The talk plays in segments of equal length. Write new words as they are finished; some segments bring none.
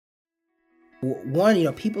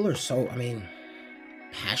One, people are so,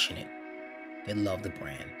 passionate. They love the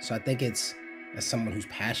brand. So I think it's, as someone who's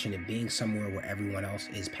passionate, being somewhere where everyone else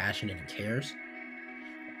is passionate and cares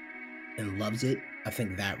and loves it, I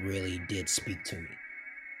think that really did speak to me.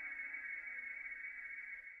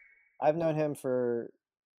 I've known him for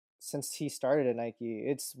since he started at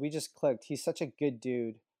Nike. We just clicked. He's such a good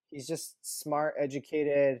dude. He's just smart,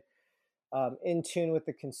 educated, in tune with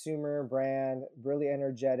the consumer brand, really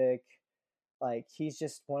energetic. Like he's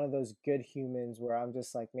just one of those good humans where I'm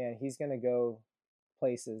just like, man, he's gonna go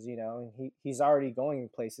places, and he's already going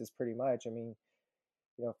places pretty much. I mean,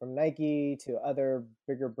 from Nike to other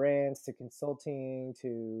bigger brands to consulting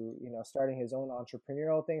to, starting his own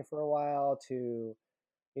entrepreneurial thing for a while to,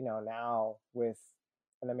 now with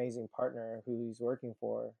an amazing partner who he's working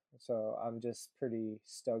for. So I'm just pretty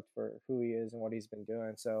stoked for who he is and what he's been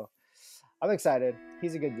doing. So I'm excited.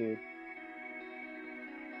 He's a good dude.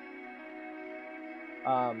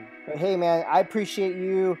 But hey, man, I appreciate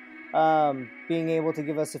you being able to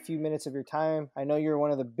give us a few minutes of your time. I know you're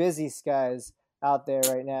one of the busiest guys out there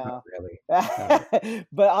right Not now, really. Not really.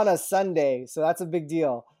 but on a Sunday, so that's a big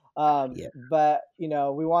deal. Yeah. But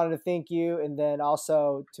we wanted to thank you, and then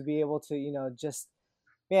also to be able to, just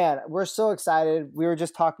man, we're so excited. We were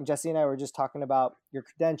just talking, Jesse and I were just talking about your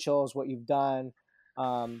credentials, what you've done.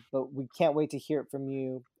 But we can't wait to hear it from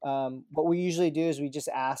you. What we usually do is we just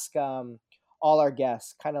ask all our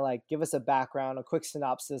guests, kind of like give us a background, a quick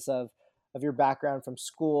synopsis of your background from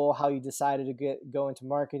school, how you decided to go into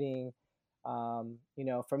marketing.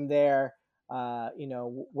 From there,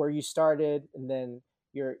 where you started, and then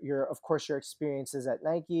your of course your experiences at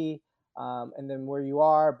Nike, and then where you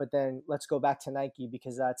are. But then let's go back to Nike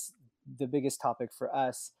because that's the biggest topic for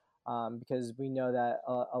us, because we know that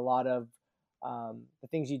a lot of the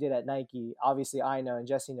things you did at Nike, obviously I know and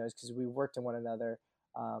Jesse knows because we worked in one another.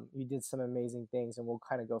 You did some amazing things, and we'll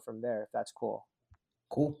kind of go from there if that's cool.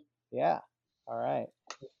 Cool. Yeah. All right.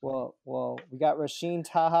 We got Rahshiene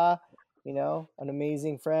Taha, an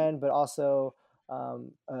amazing friend, but also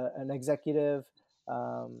an executive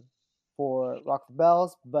um, for Rock the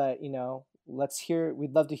Bells. But let's hear.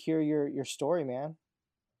 We'd love to hear your story, man.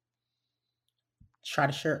 Try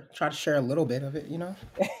to share a little bit of it.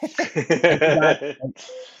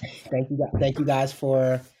 Thank you guys. Thank you guys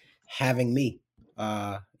for having me.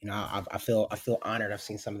 I feel honored. I've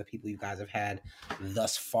seen some of the people you guys have had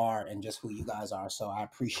thus far, and just who you guys are. So I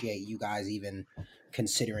appreciate you guys even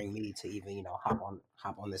considering me to even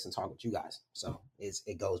hop on this and talk with you guys. So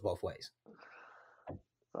it goes both ways.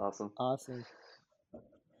 Awesome. Awesome.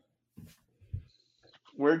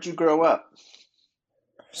 Where'd you grow up?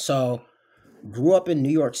 So grew up in New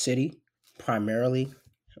York City primarily.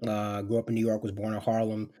 Grew up in New York. Was born in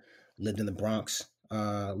Harlem. Lived in the Bronx.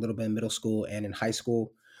 A little bit in middle school and in high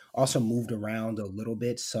school. Also moved around a little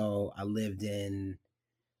bit. So I lived in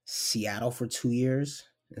Seattle for 2 years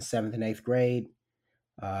in seventh and eighth grade.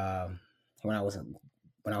 Um, when I was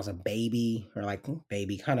a baby, or like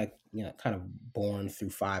baby, kind of born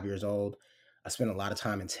through 5 years old. I spent a lot of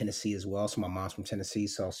time in Tennessee as well. So my mom's from Tennessee,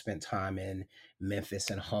 so I spent time in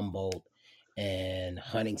Memphis and Humboldt and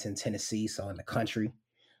Huntington, Tennessee. So in the country,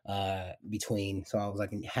 between. So I was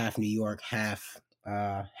like in half New York, half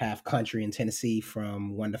country in Tennessee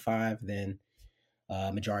from 1 to 5. Then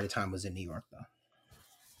majority of the time was in New York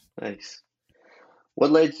though. Nice.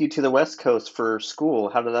 What led you to the West Coast for school?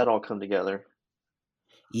 How did that all come together?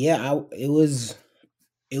 Yeah, it was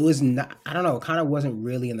not, I don't know, it kind of wasn't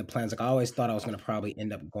really in the plans. Like I always thought I was going to probably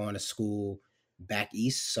end up going to school back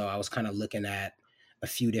east. So I was kind of looking at a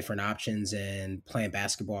few different options and playing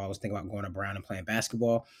basketball. I was thinking about going to Brown and playing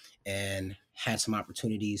basketball, and had some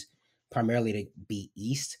opportunities primarily to be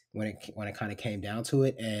east when it kind of came down to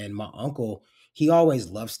it. And my uncle, he always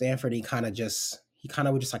loved Stanford. He kind of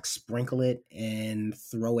would just like sprinkle it and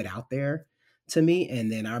throw it out there to me.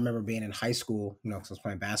 And then I remember being in high school, because I was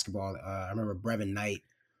playing basketball. I remember Brevin Knight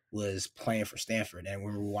was playing for Stanford, and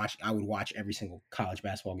when we were watching, I would watch every single college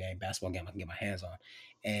basketball game I can get my hands on.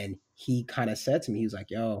 And he kind of said to me, he was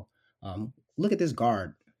like, "Yo, look at this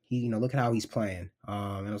guard. Look at how he's playing."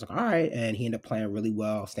 And I was like, "All right." And he ended up playing really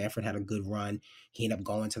well. Stanford had a good run. He ended up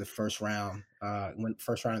going to the first round. Went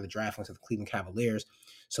first round of the draft, went to the Cleveland Cavaliers.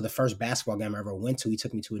 So the first basketball game I ever went to, he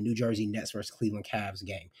took me to a New Jersey Nets versus Cleveland Cavs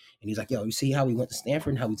game. And he's like, "Yo, you see how he went to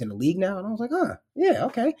Stanford and how he's in the league now?" And I was like, "Huh, yeah,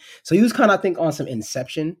 okay." So he was kind of, I think, on some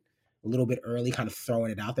inception a little bit early, kind of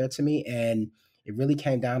throwing it out there to me. And it really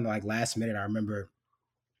came down to like last minute. I remember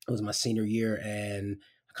it was my senior year, and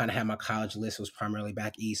I kind of had my college list. It was primarily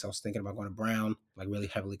back east. I was thinking about going to Brown, like really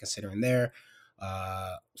heavily considering there.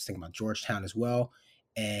 I was thinking about Georgetown as well,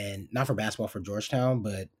 and not for basketball for Georgetown,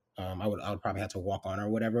 but I would probably have to walk on or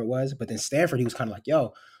whatever it was. But then Stanford, he was kind of like,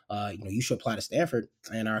 yo, you should apply to Stanford.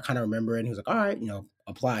 And I kind of remember it. And he was like, all right,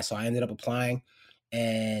 apply. So I ended up applying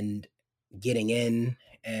and getting in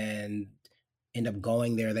and end up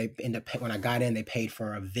going there. They end up when I got in, they paid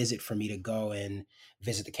for a visit for me to go and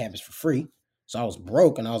visit the campus for free. So I was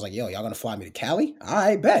broke, and I was like, "Yo, y'all gonna fly me to Cali?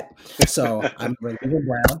 I bet." So I remember leaving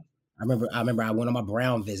Brown. I remember I went on my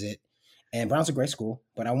Brown visit, and Brown's a great school,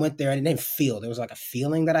 but I went there and it didn't feel. There was like a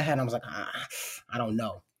feeling that I had. And I was like, I don't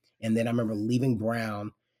know. And then I remember leaving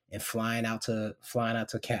Brown and flying out to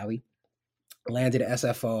Cali, landed at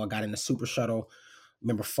SFO. I got in the super shuttle.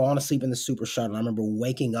 Remember falling asleep in the super shuttle. I remember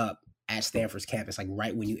waking up at Stanford's campus, like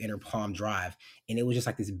right when you enter Palm Drive, and it was just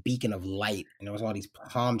like this beacon of light, and there was all these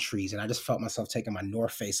palm trees, and I just felt myself taking my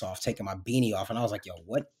North Face off, taking my beanie off, and I was like, "Yo,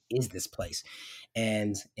 what is this place?"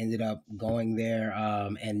 And ended up going there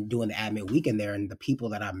and doing the admit weekend there, and the people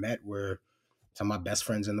that I met were some of my best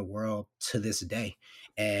friends in the world to this day.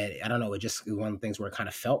 And I don't know, it was one of the things where it kind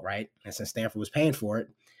of felt right. And since Stanford was paying for it,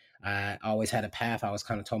 I always had a path. I was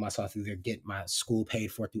kind of told myself either get my school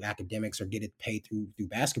paid for through academics or get it paid through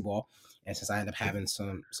basketball. And since I ended up having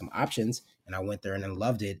some options and I went there and then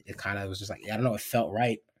loved it, it kind of was just like, I don't know, it felt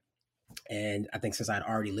right. And I think since I'd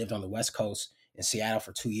already lived on the West Coast in Seattle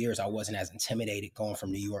for 2 years, I wasn't as intimidated going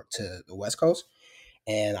from New York to the West Coast.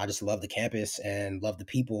 And I just loved the campus and loved the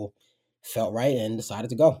people, felt right, and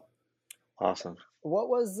decided to go. Awesome. What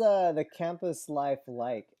was the campus life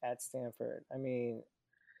like at Stanford? I mean,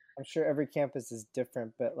 I'm sure every campus is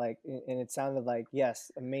different, but like, and it sounded like,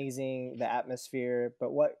 yes, amazing, the atmosphere,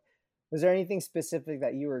 but what was there anything specific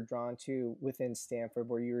that you were drawn to within Stanford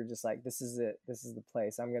where you were just like, this is it, this is the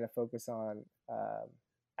place, I'm going to focus on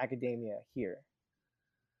academia here?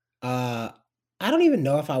 Uh, I don't even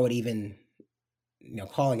know if I would even,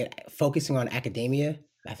 calling it focusing on academia.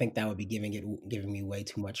 I think that would be giving me way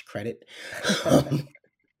too much credit. Um,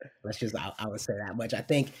 I would say that much. I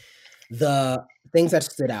think the things that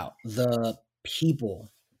stood out, the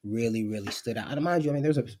people really, really stood out. And mind you, I mean,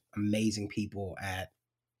 there's amazing people at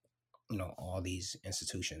all these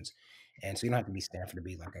institutions. And so you don't have to be Stanford to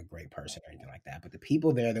be like a great person or anything like that. But the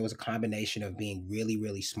people there was a combination of being really,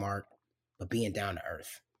 really smart, but being down to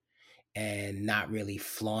earth and not really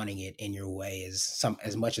flaunting it in your way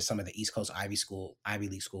as much as some of the East Coast Ivy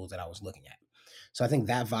League schools that I was looking at. So I think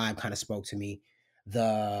that vibe kind of spoke to me.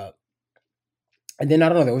 The and then I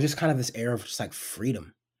don't know, there was just kind of this air of just like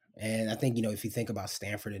freedom. And I think, if you think about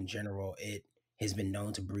Stanford in general, it has been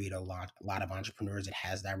known to breed a lot of entrepreneurs. It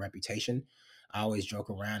has that reputation. I always joke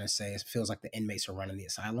around and say it feels like the inmates are running the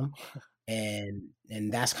asylum. And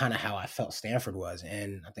that's kind of how I felt Stanford was.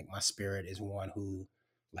 And I think my spirit is one who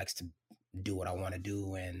likes to do what I want to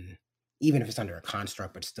do, and even if it's under a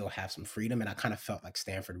construct, but still have some freedom. And I kind of felt like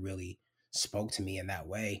Stanford really spoke to me in that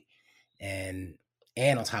way. And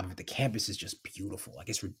and on top of it, the campus is just beautiful. Like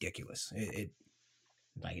it's ridiculous.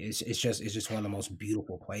 It's just one of the most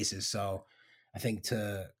beautiful places. So I think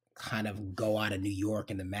to kind of go out of New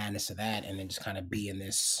York and the madness of that, and then just kind of be in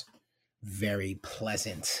this very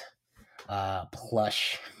pleasant,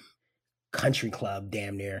 plush country club,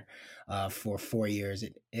 damn near, for 4 years,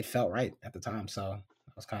 it felt right at the time. So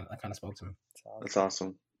that kind of spoke to me. It's That's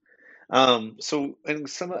awesome. awesome. So in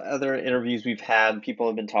some other interviews we've had, people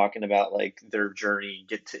have been talking about like their journey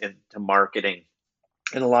into marketing,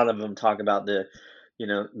 and a lot of them talk about the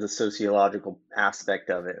sociological aspect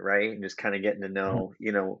of it, right? And just kind of getting to Mhm.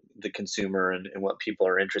 know, the consumer and what people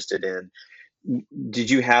are interested in. Did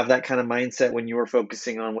you have that kind of mindset when you were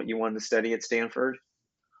focusing on what you wanted to study at Stanford?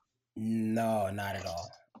 No, not at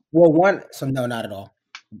all. Well, no, not at all.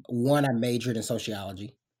 One, I majored in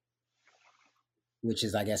sociology, which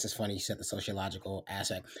is, I guess, it's funny you said the sociological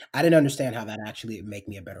aspect. I didn't understand how that actually would make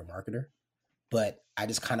me a better marketer, but I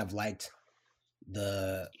just kind of liked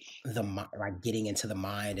the like getting into the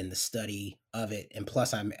mind and the study of it. And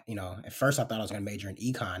plus, at first I thought I was going to major in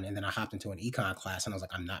econ, and then I hopped into an econ class, and I was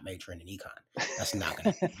like, I'm not majoring in econ. That's not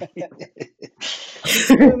going You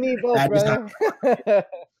to. and me both, That just not. brother.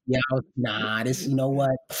 Yeah, nah. This, you know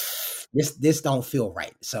what? This don't feel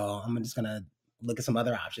right. So I'm just gonna look at some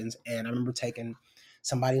other options. And I remember taking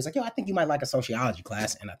somebody was like, "Yo, I think you might like a sociology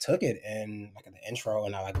class," and I took it and like in the intro,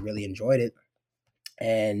 and I like really enjoyed it.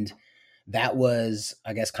 And that was,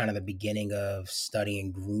 I guess, kind of the beginning of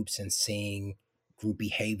studying groups and seeing group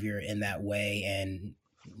behavior in that way and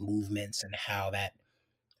movements and how that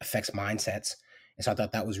affects mindsets. And so I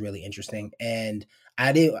thought that was really interesting. And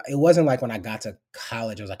it wasn't like when I got to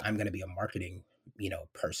college, I was like, I'm going to be a marketing,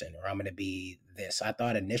 person, or I'm going to be this. I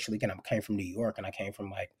thought initially, I came from New York and I came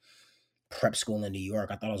from like prep school in New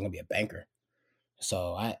York. I thought I was going to be a banker.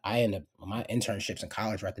 So I ended up my internships in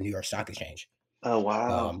college were at the New York Stock Exchange. Oh,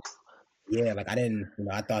 wow. Um, yeah, like I didn't,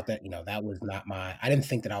 I thought that, that was not I didn't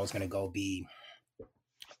think that I was gonna go be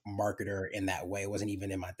marketer in that way. It wasn't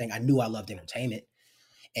even in my thing. I knew I loved entertainment,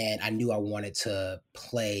 and I knew I wanted to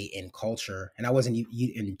play in culture. And I wasn't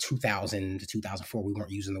in 2000 to 2004. We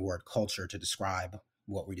weren't using the word culture to describe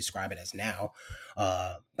what we describe it as now.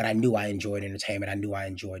 But I knew I enjoyed entertainment. I knew I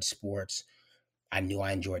enjoyed sports. I knew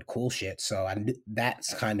I enjoyed cool shit. So I knew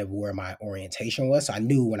that's kind of where my orientation was. So I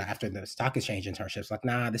knew after the stock exchange internships, like,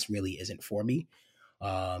 nah, this really isn't for me.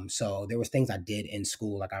 So there was things I did in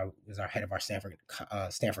school, like I was our head of our Stanford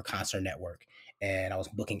concert network, and I was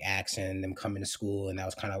booking acts and them coming to school, and that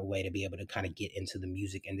was kind of a way to be able to kind of get into the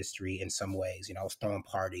music industry in some ways. I was throwing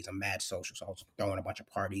parties. I'm mad social, so I was throwing a bunch of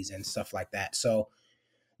parties and stuff like that. So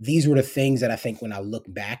these were the things that I think when I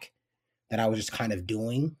look back that I was just kind of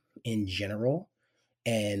doing in general,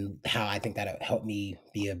 and how I think that helped me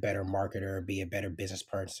be a better marketer, be a better business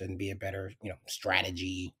person, be a better,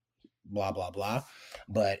 strategy, blah, blah, blah.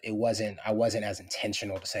 But I wasn't as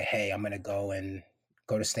intentional to say, hey, I'm going to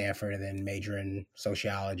go to Stanford and then major in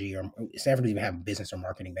sociology, or Stanford didn't even have business or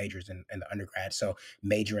marketing majors in the undergrad. So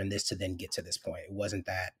major in this to then get to this point. It wasn't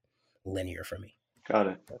that linear for me. Got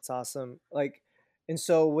it. That's awesome. Like, and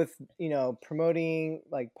so with promoting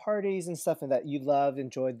like parties and stuff, and that you loved,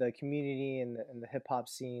 enjoyed the community and the hip hop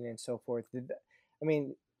scene and so forth. I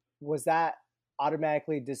mean, was that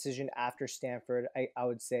automatically a decision after Stanford? I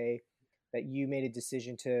would say that you made a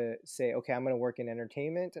decision to say, okay, I'm going to work in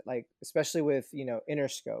entertainment, like especially with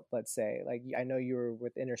Interscope. Let's say, like I know you were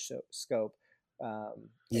with Interscope,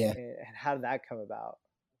 Yeah. and how did that come about?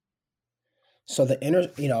 So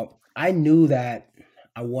I knew that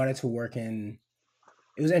I wanted to work in.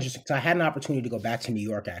 It was interesting. So I had an opportunity to go back to New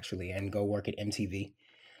York actually and go work at MTV.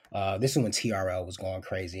 This is when TRL was going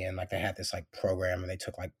crazy, and like they had this like program, and they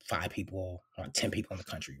took like 5 people, 10 people in the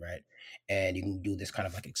country, right? And you can do this kind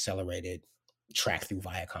of like accelerated track through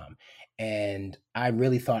Viacom. And I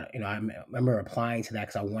really thought, I remember applying to that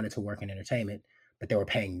because I wanted to work in entertainment, but they were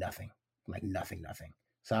paying nothing, like nothing, nothing.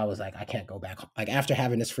 So I was like, I can't go back. Like after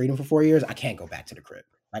having this freedom for 4 years, I can't go back to the crib.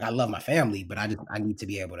 Like I love my family, but I need to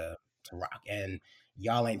be able to rock. And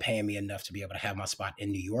y'all ain't paying me enough to be able to have my spot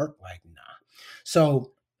in New York. Like, nah.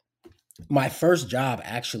 So my first job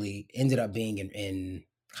actually ended up being in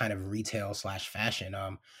kind of retail slash fashion.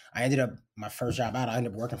 I ended up my first job out. I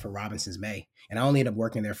ended up working for Robinson's May, and I only ended up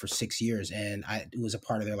working there for 6 years. And it was a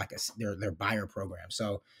part of their like their buyer program.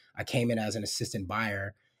 So I came in as an assistant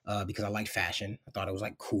buyer because I liked fashion. I thought it was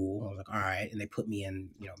like cool. I was like, all right, and they put me in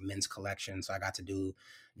men's collection. So I got to do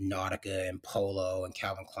Nautica and Polo and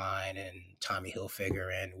Calvin Klein and Tommy Hilfiger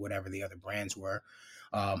and whatever the other brands were.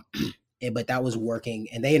 But that was working,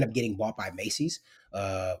 and they ended up getting bought by Macy's,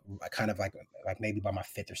 kind of like maybe by my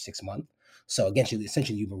 5th or 6th month. So again,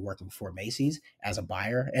 essentially you were working for Macy's as a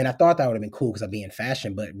buyer, and I thought that would have been cool because I'd be in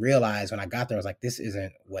fashion, but realized when I got there, I was like, this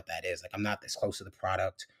isn't what that is. Like I'm not this close to the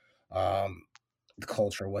product. The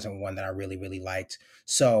culture wasn't one that I really really liked.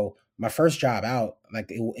 So my first job out, like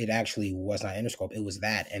it actually was not Interscope. It was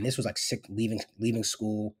that, and this was like leaving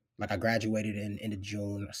school. Like I graduated in end of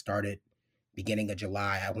June. I started beginning of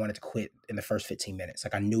July. I wanted to quit in the first 15 minutes.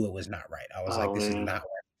 Like I knew it was not right. I was like, Oh, this is man. not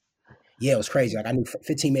right. Yeah, it was crazy. Like I knew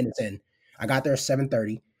 15 minutes in. I got there at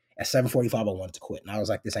 7:30. At 7:45, I wanted to quit. And I was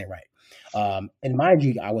like, this ain't right. And mind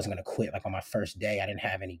you, I wasn't gonna quit like on my first day. I didn't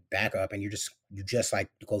have any backup. And you just like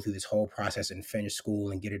go through this whole process and finish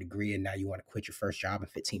school and get a degree, and now you want to quit your first job in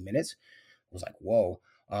 15 minutes. I was like, whoa.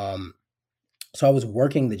 So I was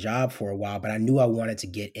working the job for a while, but I knew I wanted to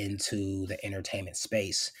get into the entertainment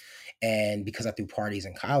space. And because I threw parties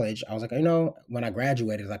in college, I was like, when I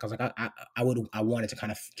graduated, like I was like, I wanted to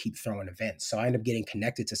kind of keep throwing events. So I ended up getting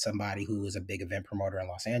connected to somebody who was a big event promoter in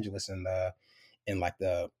Los Angeles in like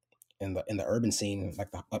the in the urban scene,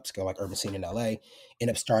 like the upscale like urban scene in LA. End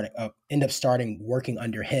up starting working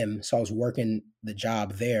under him. So I was working the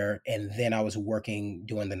job there, and then I was working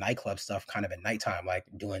doing the nightclub stuff kind of at nighttime, like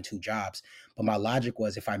doing 2 jobs. But my logic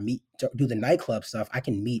was if I do the nightclub stuff, I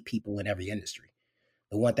can meet people in every industry.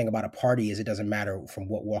 The one thing about a party is it doesn't matter from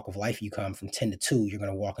what walk of life you come. From 10 to 2, you're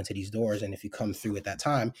going to walk into these doors, and if you come through at that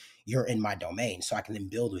time, you're in my domain, so I can then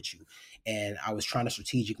build with you. And I was trying to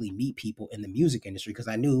strategically meet people in the music industry because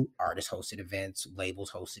I knew artists hosted events,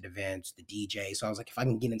 labels hosted events, the DJ. So I was like, if I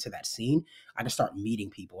can get into that scene, I can start meeting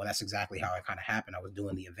people. And that's exactly how it kind of happened. I was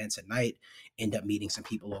doing the events at night, end up meeting some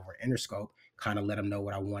people over at Interscope, kind of let them know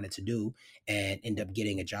what I wanted to do, and end up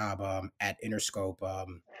getting a job at Interscope,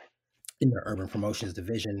 in the urban promotions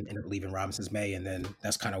division, ended up leaving Robinson's May, and then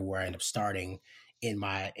that's kind of where I ended up starting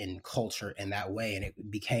in culture in that way. And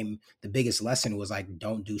it became the biggest lesson was like,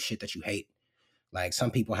 don't do shit that you hate. Like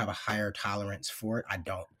some people have a higher tolerance for it. I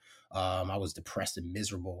don't. I was depressed and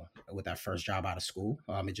miserable with that first job out of school.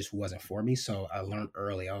 It just wasn't for me. So I learned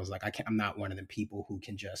early. I was like, I'm not one of them people who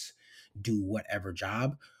can just do whatever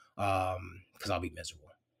job because I'll be miserable.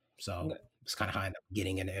 So it's kind of how I ended up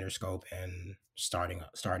getting into Interscope and starting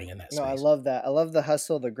in that No, I space. love that. I love the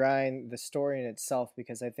hustle, the grind, the story in itself,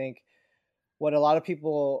 because I think what a lot of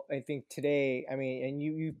people, I think today, I mean, and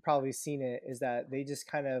you've probably seen it, is that they just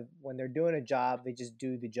kind of, when they're doing a job, they just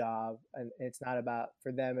do the job, and it's not about,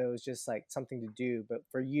 for them it was just like something to do. But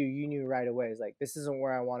for you, you knew right away, it's like, this isn't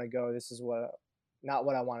where I want to go, this is what, not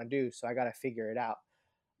what I want to do, so I got to figure it out.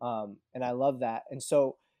 And I love that. And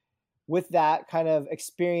so with that kind of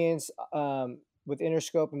experience, with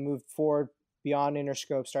Interscope, and moved forward beyond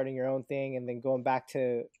Interscope, starting your own thing, and then going back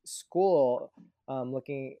to school,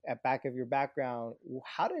 looking at back of your background,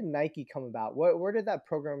 how did Nike come about? Where did that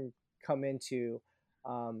program come into?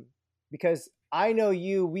 Because I know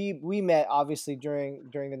you, we met obviously during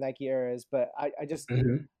the Nike eras, but I just,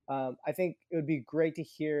 Mhm. I think it would be great to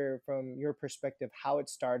hear from your perspective how it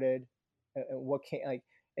started, and what came, like,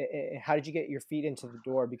 how did you get your feet into the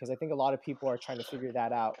door? Because I think a lot of people are trying to figure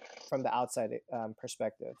that out from the outside,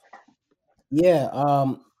 perspective. Yeah.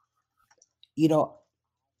 You know,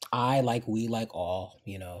 we like all,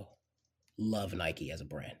 love Nike as a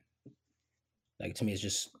brand. Like to me, it's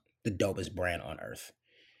just the dopest brand on earth.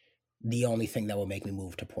 The only thing that will make me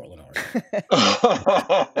move to Portland, Oregon.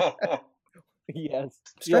 Yes.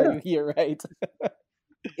 Yeah, Straight up. you're right.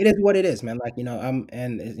 It is what it is, man. Like,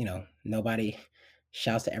 nobody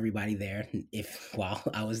shouts to everybody there. If while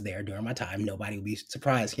I was there during my time, nobody would be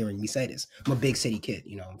surprised hearing me say this. I'm a big city kid,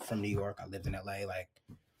 I'm from New York. I lived in LA. Like,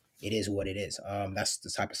 it is what it is. That's the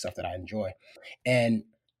type of stuff that I enjoy. And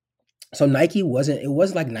so it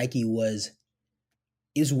wasn't like Nike was,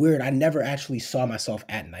 it's weird. I never actually saw myself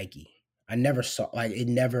at Nike. I never saw, like, it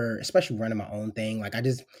never, especially running my own thing. Like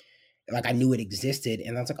I knew it existed,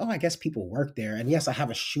 and I was like, oh, I guess people work there. And yes, I have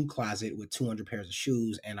a shoe closet with 200 pairs of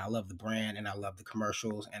shoes, and I love the brand, and I love the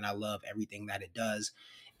commercials, and I love everything that it does,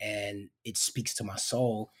 and it speaks to my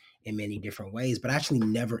soul in many different ways. But I actually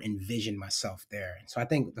never envisioned myself there. So I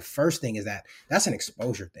think the first thing is that's an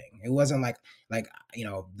exposure thing. It wasn't like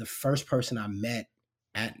the first person I met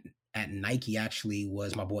at at Nike actually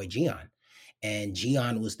was my boy Gian, and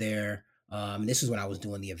Gian was there. This is when I was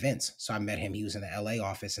doing the events. So I met him. He was in the LA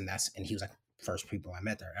office, and he was like first people I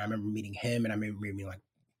met there. And I remember meeting him, and I remember meeting like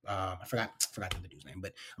I forgot the other dude's name,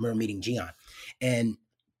 but I remember meeting Gian. And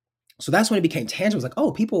so that's when it became tangible. It was like,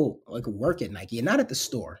 oh, people like work at Nike and not at the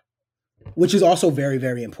store, which is also very,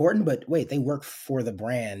 very important. But wait, they work for the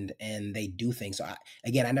brand and they do things. So I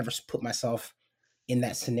never put myself in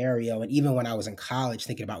that scenario. And even when I was in college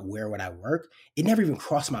thinking about where would I work, it never even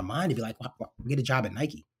crossed my mind to be like, well, get a job at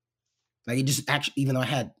Nike. Like it just actually, even though I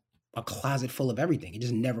had a closet full of everything, it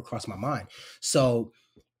just never crossed my mind. So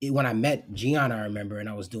when I met Gian, I remember, and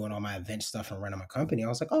I was doing all my event stuff and running my company, I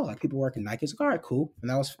was like, oh, like people work in Nike. It's like, all right, cool. And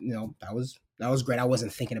that was, that was great. I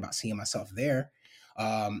wasn't thinking about seeing myself there.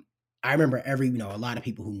 I remember a lot of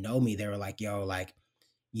people who know me, they were like, yo, like,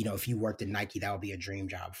 if you worked at Nike, that would be a dream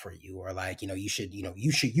job for you. Or like, you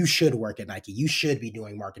should work at Nike. You should be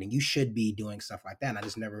doing marketing. You should be doing stuff like that. And I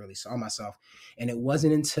just never really saw myself. And it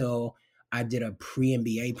wasn't until I did a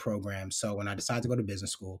pre-MBA program. So when I decided to go to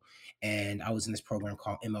business school, and I was in this program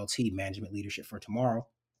called MLT, Management Leadership for Tomorrow,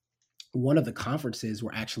 one of the conferences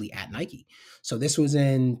were actually at Nike. So this was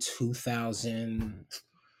in 2000,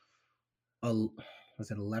 was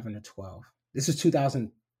it 11 or 12? This is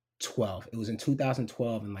 2012. It was in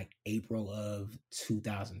 2012, in like April of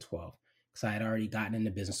 2012, because I had already gotten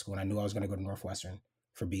into business school and I knew I was going to go to Northwestern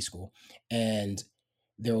for B school. And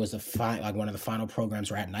there was one of the final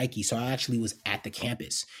programs were at Nike. So I actually was at the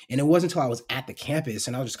campus. And it wasn't until I was at the campus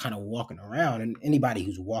and I was just kind of walking around. And anybody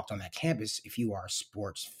who's walked on that campus, if you are a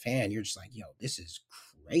sports fan, you're just like, yo, this is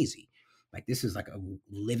crazy. Like this is like a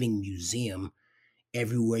living museum.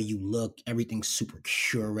 Everywhere you look, everything's super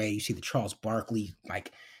curated. You see the Charles Barkley,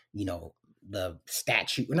 like, the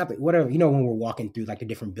statue, or not the, whatever, when we're walking through like the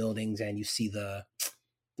different buildings and you see the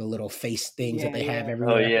little face things that Yeah, they have yeah. Oh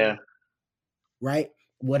everywhere, yeah, right?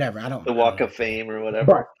 Whatever. the I don't Walk know of what they, Fame or but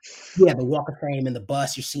whatever. yeah, the Walk of Fame and the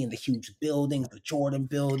bus, you're seeing the huge buildings, the Jordan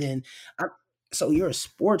building. So you're a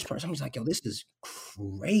sports person. I was like, yo, this is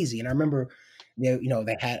crazy. And I remember,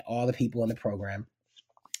 they had all the people in the program.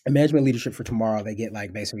 And Management Leadership for Tomorrow, they get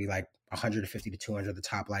like basically like 150 to 200 of the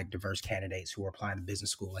top like diverse candidates who are applying to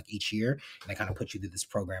business school like each year. And they kind of put you through this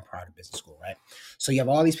program prior to business school, right? So you have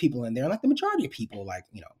all these people in there, like the majority of people, like,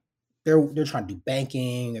 they're trying to do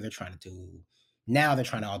banking, or they're trying to do now they're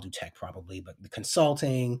trying to all do tech probably, but the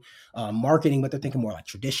consulting, marketing, but they're thinking more like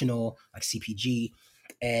traditional, like CPG.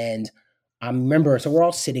 And I remember, so we're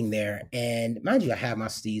all sitting there, and mind you, I have my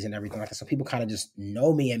steez and everything like that. So people kind of just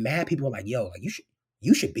know me, and mad people are like, "Yo, like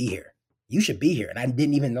you should be here. You should be here." And I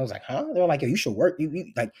didn't even know. I was like, "Huh?" They were like, "Yo, you should work.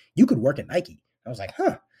 You like you could work at Nike." I was like,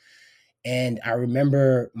 "Huh." And I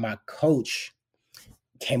remember my coach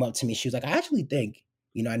came up to me. She was like, "I actually think,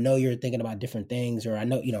 I know you're thinking about different things, or I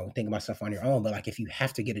know, thinking about stuff on your own, but like if you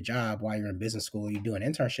have to get a job while you're in business school, or you do an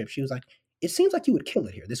internship," she was like, "It seems like you would kill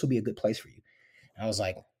it here. This would be a good place for you." I was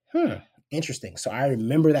like, interesting. So I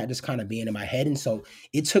remember that just kind of being in my head. And so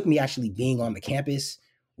it took me actually being on the campus,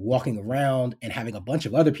 walking around, and having a bunch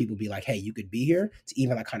of other people be like, "Hey, you could be here," to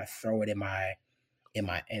even like kind of throw it and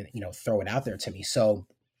throw it out there to me. So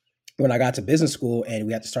when I got to business school and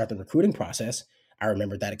we had to start the recruiting process, I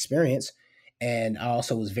remembered that experience. And I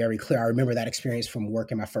also was very clear. I remember that experience from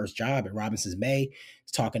working my first job at Robinson's May,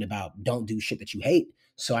 talking about don't do shit that you hate.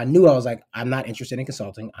 So I knew, I was like, I'm not interested in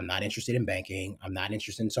consulting. I'm not interested in banking. I'm not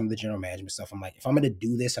interested in some of the general management stuff. I'm like, if I'm going to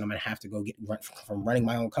do this and I'm going to have to go from running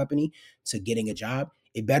my own company to getting a job,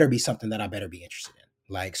 it better be something that I better be interested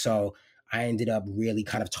in. Like, so I ended up really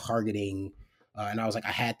kind of targeting, and I was like,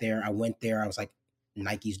 I went there. I was like,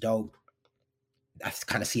 Nike's dope. I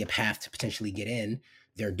kind of see a path to potentially get in.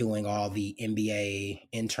 They're doing all the MBA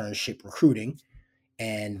internship recruiting.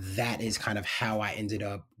 And that is kind of how I ended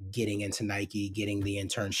up getting into Nike, getting the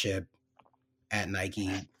internship at Nike,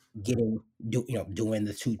 doing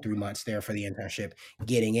the 2-3 months there for the internship,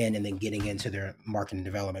 getting in, and then getting into their marketing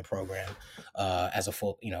development program as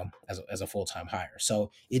a as a full-time hire.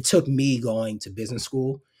 So it took me going to business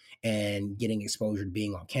school and getting exposure to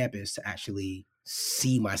being on campus to actually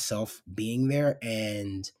see myself being there,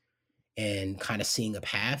 and kind of seeing a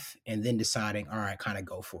path, and then deciding, all right, kind of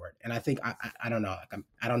go for it. And I think I don't know, like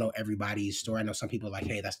I don't know everybody's story. I know some people are like,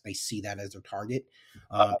 hey, they see that as their target.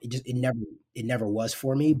 It never was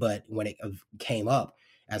for me, but when it came up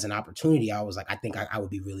as an opportunity, I was like, I think I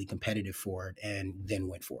would be really competitive for it, and then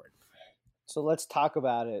went for it. So let's talk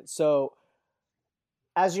about it. So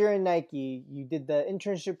as you're in Nike, you did the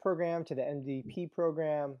internship program to the MVP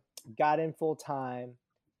program, got in full time.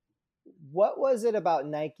 What was it about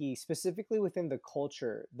Nike, specifically within the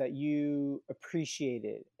culture, that you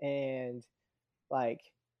appreciated and like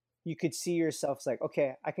you could see yourself as like,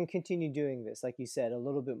 okay, I can continue doing this, like you said, a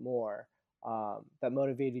little bit more, that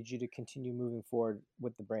motivated you to continue moving forward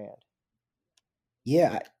with the brand?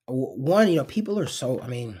 Yeah, one, people are so, I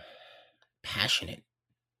mean, passionate.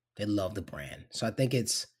 They love the brand. So I think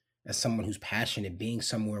it's, as someone who's passionate, being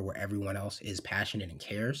somewhere where everyone else is passionate and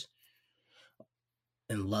cares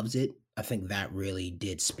and loves it, I think that really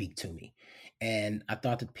did speak to me. And I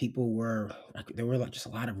thought that people were like, there were like just a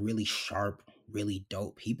lot of really sharp, really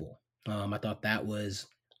dope people. I thought that was,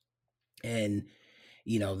 and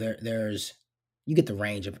there's, you get the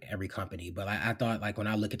range of every company, but I thought, like, when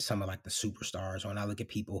I look at some of like the superstars, or when I look at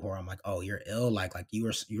people who are, I'm like, oh, you're ill, like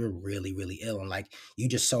you're really really ill, and like you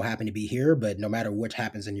just so happen to be here, but no matter what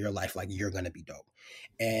happens in your life, like you're gonna be dope.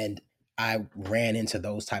 And I ran into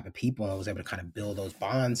those type of people, and I was able to kind of build those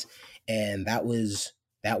bonds, and that was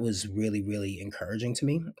really really encouraging to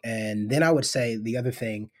me. And then I would say the other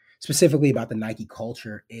thing specifically about the Nike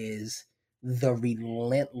culture is the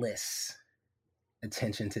relentless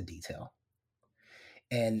attention to detail,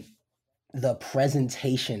 and the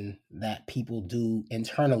presentation that people do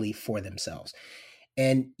internally for themselves.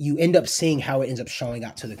 And you end up seeing how it ends up showing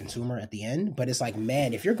out to the consumer at the end. But it's like,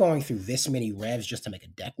 man, if you're going through this many revs just to make a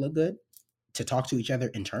deck look good, to talk to each other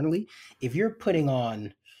internally, if you're putting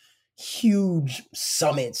on huge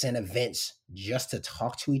summits and events just to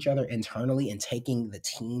talk to each other internally and taking the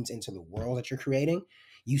teams into the world that you're creating,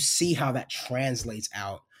 you see how that translates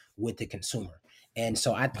out with the consumer. And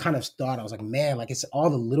so I kind of thought, I was like, man, like it's all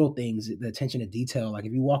the little things, the attention to detail. Like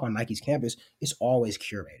if you walk on Nike's campus, it's always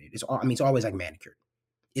curated. It's always like manicured.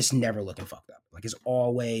 It's never looking fucked up. Like it's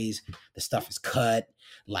always, the stuff is cut,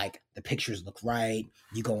 like the pictures look right.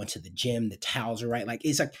 You go into the gym, the towels are right. Like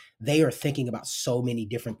it's like they are thinking about so many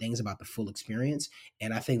different things about the full experience.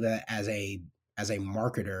 And I think that as a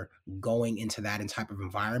marketer going into that type of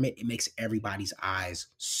environment, it makes everybody's eyes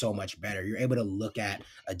so much better. You're able to look at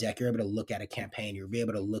a deck, you're able to look at a campaign, you're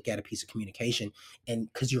able to look at a piece of communication, and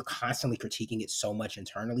because you're constantly critiquing it so much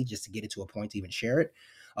internally just to get it to a point to even share it,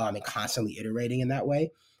 and constantly iterating in that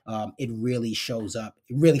way, it really shows up.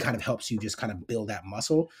 It really kind of helps you just kind of build that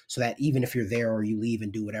muscle so that even if you're there or you leave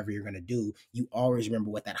and do whatever you're going to do, you always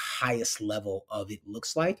remember what that highest level of it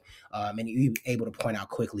looks like. And you're able to point out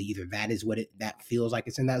quickly either that is what it that feels like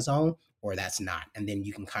it's in that zone or that's not. And then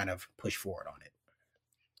you can kind of push forward on it.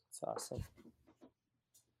 It's awesome.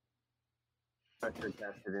 Pressure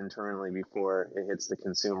tested internally before it hits the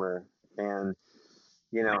consumer. And,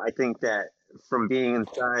 I think that from being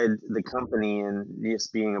inside the company and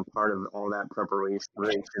just being a part of all that preparation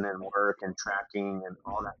and work and tracking and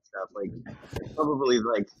all that stuff, like it's probably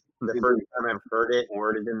like the first time I've heard it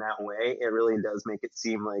worded in that way, it really does make it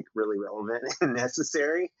seem like really relevant and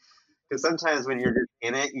necessary. Because sometimes when you're just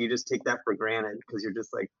in it, you just take that for granted because you're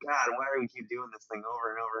just like, God, why do we keep doing this thing over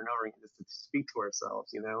and over and over again just to speak to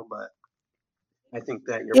ourselves. But I think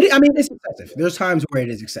that you're I mean, it's excessive. There's times where it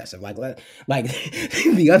is excessive. Like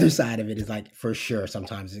the other side of it is like for sure.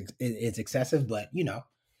 Sometimes it's excessive, but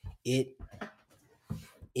it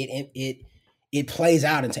it plays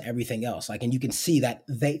out into everything else. Like, and you can see that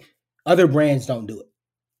other brands don't do it,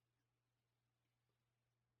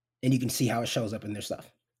 and you can see how it shows up in their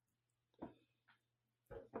stuff.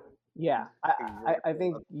 Yeah, I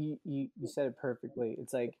think you said it perfectly.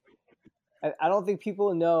 It's like I don't think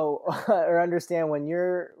people know or understand when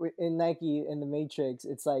you're in Nike in the Matrix.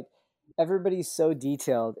 It's like everybody's so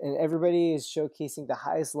detailed and everybody is showcasing the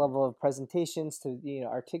highest level of presentations to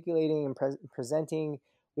articulating and presenting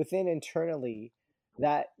within internally.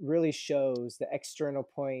 That really shows the external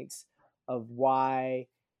points of why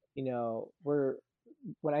we're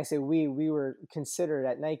when I say we were considered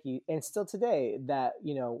at Nike and still today that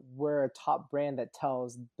we're a top brand that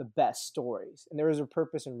tells the best stories, and there is a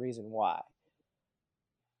purpose and reason why.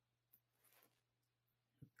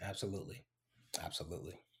 Absolutely,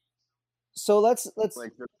 absolutely. So let's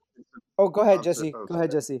like oh, go ahead, talk to Jesse. folks. Go ahead,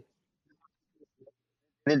 Jesse.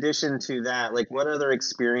 In addition to that, like what other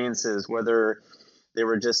experiences, whether they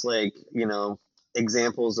were just like,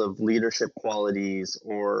 examples of leadership qualities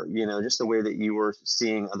or, just the way that you were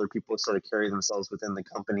seeing other people sort of carry themselves within the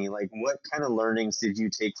company, like what kind of learnings did you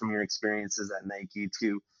take from your experiences at Nike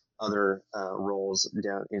to other roles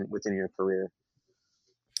within your career?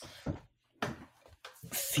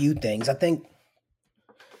 Few things. I think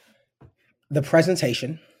the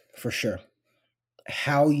presentation for sure.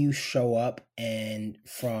 How you show up and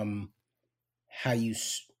from how you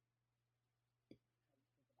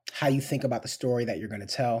how you think about the story that you're going to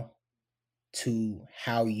tell to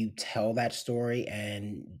how you tell that story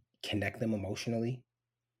and connect them emotionally,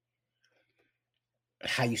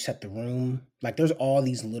 how you set the room. Like there's all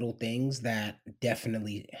these little things that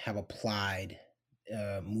definitely have applied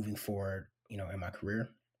moving forward, in my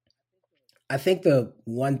career. I think the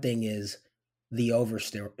one thing is the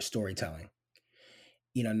storytelling.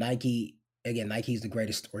 Nike, again, Nike's the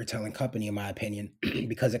greatest storytelling company in my opinion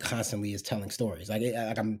because it constantly is telling stories. Like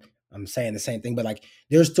I'm saying the same thing, but like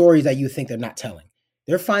there's stories that you think they're not telling.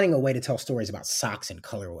 They're finding a way to tell stories about socks and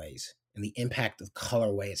colorways and the impact of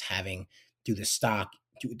colorway is having through the stock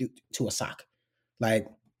to a sock. Like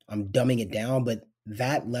I'm dumbing it down, but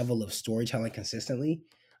that level of storytelling consistently,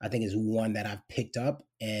 I think, is one that I've picked up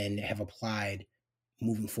and have applied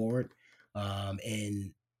moving forward.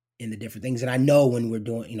 In the different things. And I know when we're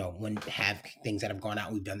doing, when have things that have gone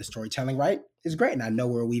out, we've done the storytelling right, it's great. And I know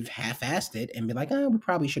where we've half-assed it and be like, we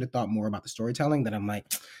probably should have thought more about the storytelling. That I'm like,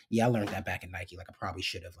 yeah, I learned that back in Nike. Like I probably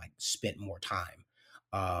should have like spent more time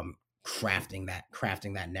crafting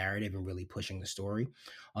that narrative and really pushing the story.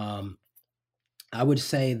 I would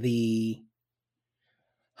say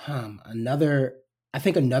another I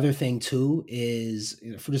think another thing too is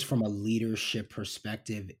just from a leadership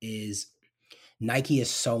perspective is Nike is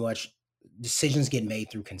so much decisions get made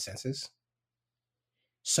through consensus.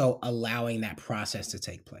 So allowing that process to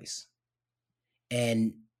take place.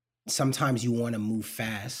 And sometimes you want to move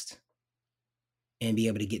fast and be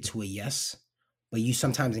able to get to a yes, but you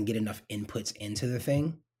sometimes can get enough inputs into the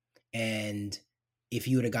thing. And if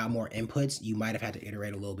you would have got more inputs, you might have had to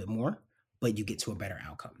iterate a little bit more, but you get to a better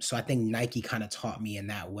outcome. So I think Nike kind of taught me in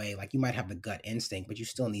that way. Like you might have the gut instinct, but you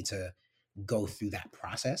still need to go through that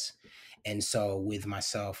process. And so with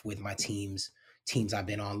myself, with my teams I've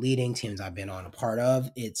been on leading, teams I've been on a part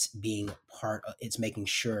of, it's making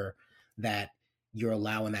sure that you're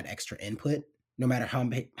allowing that extra input, no matter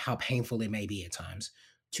how painful it may be at times,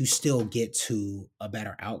 to still get to a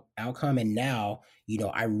better outcome. And now,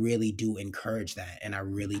 I really do encourage that. And I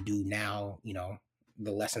really do now,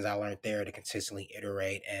 the lessons I learned there to consistently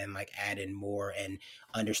iterate and like add in more and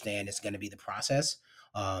understand it's going to be the process.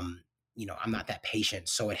 I'm not that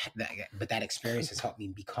patient. But that experience has helped me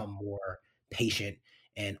become more patient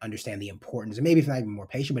and understand the importance. And maybe if not even more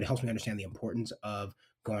patient, but it helps me understand the importance of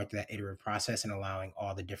going through that iterative process and allowing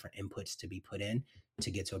all the different inputs to be put in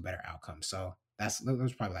to get to a better outcome. So those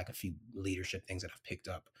are probably like a few leadership things that I've picked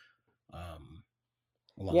up um,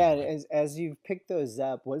 along Yeah, the and way. as you've picked those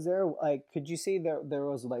up, was there like could you say there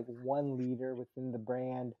was like one leader within the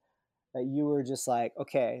brand that you were just like,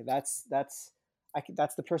 okay, that's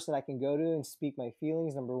the person I can go to and speak my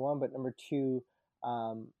feelings. Number one, but number two,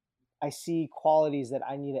 um, I see qualities that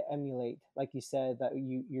I need to emulate, like you said that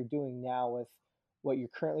you're doing now with what you're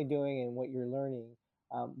currently doing and what you're learning.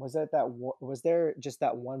 Was there just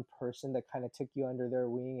that one person that kind of took you under their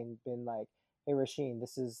wing and been like, hey Rasheen,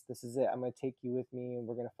 this is it. I'm gonna take you with me and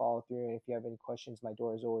we're gonna follow through. And if you have any questions, my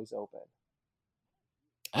door is always open.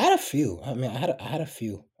 I had a few. I mean, I had a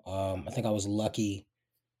few. I think I was lucky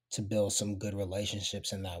to build some good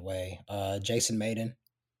relationships in that way. Jason Maiden,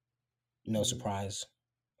 no Hmm. surprise.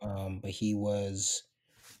 But he was,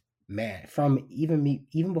 man, from even me,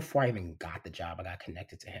 even before I even got the job, I got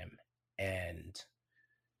connected to him and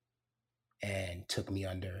took me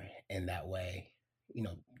under in that way. You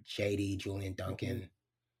know, JD, Julian Hmm. Duncan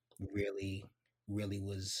really, really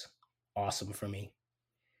was awesome for me.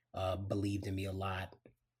 Believed in me a lot,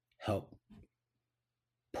 helped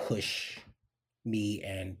push me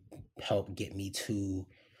and help get me to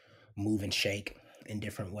move and shake in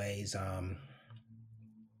different ways.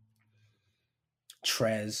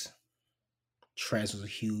 Trez, Trez was a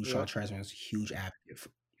huge Sean Yep. Tresman was a huge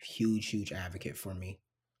advocate, huge advocate for me.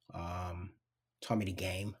 Um, taught me the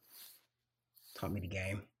game, taught me the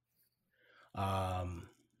game. Um,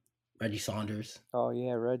 Reggie Saunders, Oh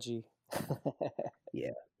yeah, Reggie.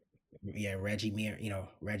 yeah, yeah, Reggie, me, you know,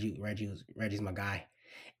 Reggie's my guy,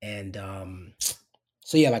 and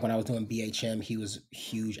so yeah, like when I was doing BHM, he was a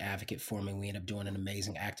huge advocate for me. We ended up doing an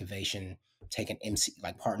amazing activation, taking MC,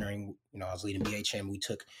 like partnering. You know, I was leading BHM. We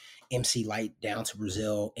took MC Light down to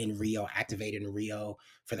Brazil in Rio, activated in Rio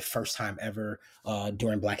for the first time ever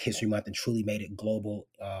during Black History Month, and truly made it global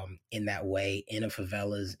in that way, in the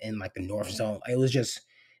favelas, in like the North Zone. It was just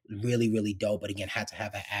really dope. But again, had to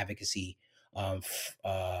have that advocacy. You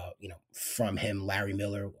know, from him, Larry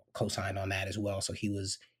Miller co-signed on that as well. So he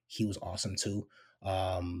was awesome too.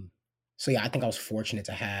 Um, so yeah, I think I was fortunate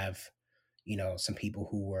to have, you know, some people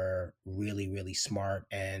who were really smart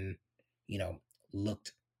and, you know,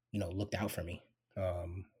 looked, looked out for me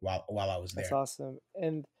while I was That's there. awesome.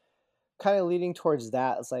 And kind of leading towards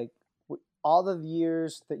that, it's like all the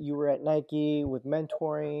years that you were at Nike with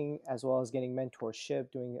mentoring, as well as getting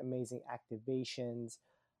mentorship, doing amazing activations,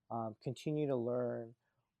 continue to learn.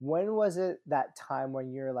 When was it that time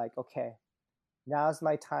when you're like, okay, now's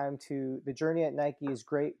my time to, the journey at Nike is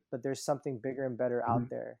great, but there's something bigger and better out Mhm.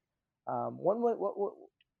 there. What,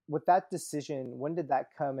 with that decision, when did that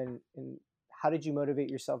come and how did you motivate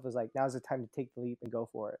yourself as like, now's the time to take the leap and go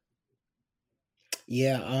for it?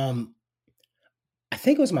 Yeah, I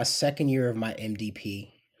think it was my second year of my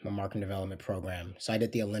MDP, my marketing development program. So I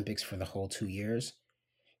did the Olympics for the whole 2 years,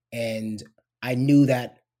 and I knew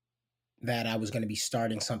that I was going to be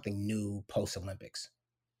starting something new post Olympics.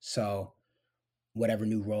 So whatever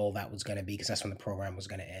new role that was going to be, because that's when the program was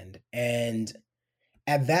going to end. And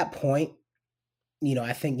at that point, you know,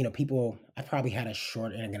 I think, you know, people, I probably had a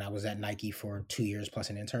short, and again, I was at Nike for 2 years plus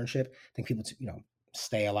an internship. I think people, you know,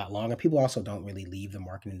 stay a lot longer. People also don't really leave the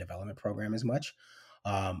marketing development program as much.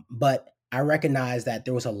 But I recognize that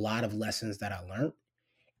there was a lot of lessons that I learned,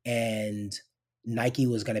 and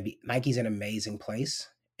Nike's an amazing place.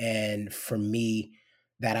 And for me,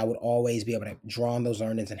 that I would always be able to draw on those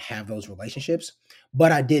learnings and have those relationships.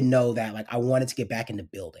 But I did know that like I wanted to get back into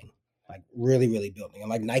building, like really building. And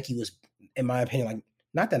like Nike was, in my opinion, like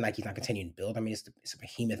not that Nike's not continuing to build. I mean, it's a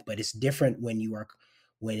behemoth, but it's different when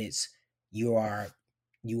when it's you are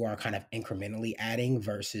you are kind of incrementally adding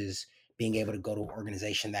versus being able to go to an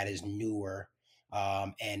organization that is newer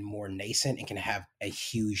and more nascent and can have a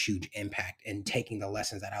huge impact in taking the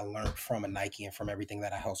lessons that I learned from a Nike and from everything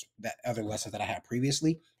that I helped that other lessons that I had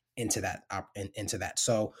previously into that into that.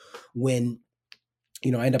 So when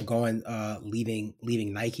you know, I ended up going, leaving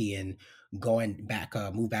Nike and going back,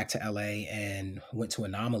 moved back to LA and went to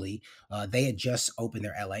Anomaly. They had just opened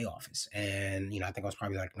their LA office, and you know, I think I was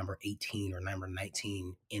probably like number 18 or number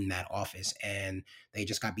 19 in that office, and they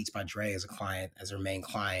just got Beats by Dre as a client, as their main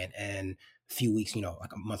client, and a few weeks, you know,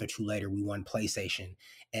 like a month or two later, we won PlayStation,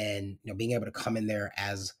 and you know, being able to come in there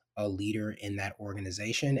as a leader in that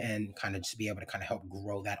organization and kind of just be able to kind of help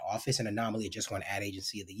grow that office. And Anomaly had just won Ad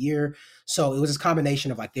Agency of the Year, so it was this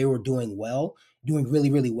combination of like they were doing well, doing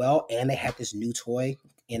really well, and they had this new toy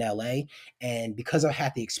in LA. And because I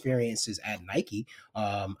had the experiences at Nike,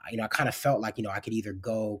 I kind of felt like, I could either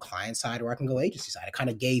go client side or I can go agency side. It kind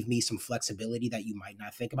of gave me some flexibility that you might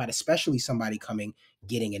not think about, especially somebody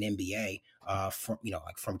getting an MBA from,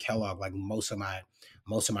 like from Kellogg. Like most of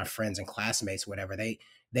my friends and classmates, whatever,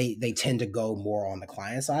 they tend to go more on the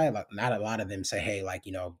client side. Like not a lot of them say, hey, like,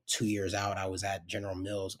 2 years out, I was at General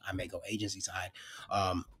Mills, I may go agency side.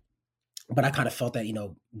 But I kind of felt that,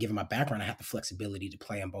 given my background, I had the flexibility to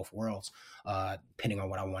play in both worlds, depending on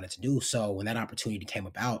what I wanted to do. So when that opportunity came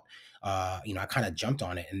about, I kind of jumped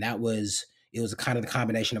on it. And it was a kind of the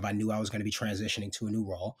combination of, I knew I was going to be transitioning to a new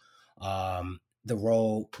role. The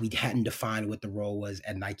role, we hadn't defined what the role was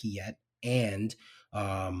at Nike yet.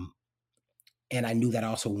 Um, and I knew that I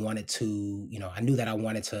also wanted to, I knew that I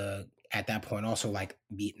wanted to at that point also like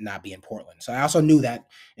not be in Portland. So I also knew that,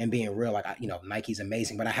 and being real, like Nike's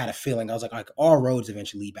amazing, but I had a feeling I was like all roads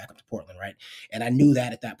eventually lead back up to Portland, right? And I knew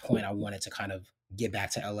that at that point I wanted to kind of get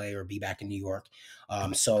back to LA or be back in New York.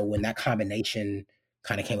 So when that combination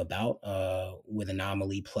kind of came about, with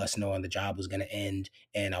Anomaly plus knowing the job was going to end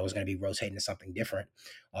and I was going to be rotating to something different,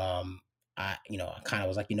 I kind of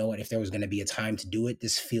was like, what, if there was going to be a time to do it,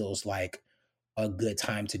 this feels like a good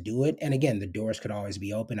time to do it. And again, the doors could always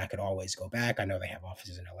be open. I could always go back. I know they have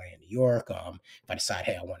offices in LA and New York. If I decide,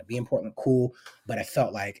 hey, I want to be in Portland, cool. But I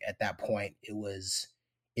felt like at that point it was,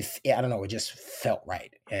 if I don't know, it just felt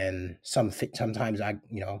right. And sometimes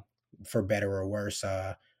for better or worse,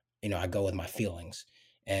 I go with my feelings.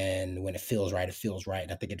 And when it feels right, it feels right.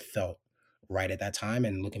 And I think it felt right at that time.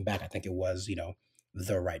 And looking back, I think it was,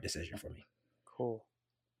 the right decision for me. Cool.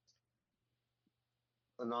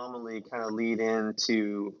 Anomaly kind of lead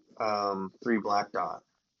into Three Black Dot.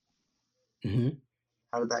 Mm-hmm.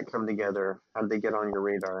 How did that come together? How did they get on your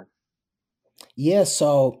radar? Yeah,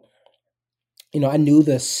 so I knew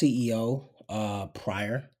the CEO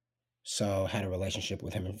prior, so had a relationship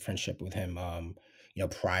with him and friendship with him,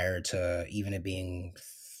 prior to even it being,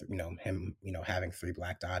 him, having Three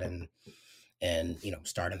Black Dot and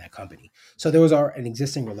starting that company. So there was an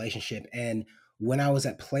existing relationship. And when I was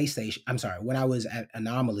at PlayStation, I'm sorry, when I was at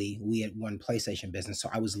Anomaly, we had one PlayStation business, so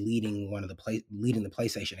I was leading leading the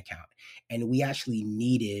PlayStation account, and we actually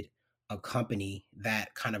needed a company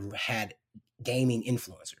that kind of had gaming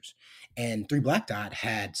influencers. And Three Black Dot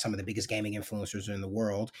had some of the biggest gaming influencers in the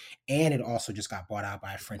world, and it also just got bought out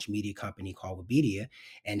by a French media company called Webedia.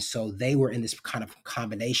 And so they were in this kind of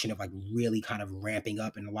combination of like really kind of ramping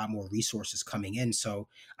up and a lot more resources coming in. So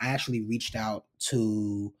I actually reached out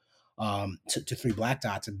to Three Black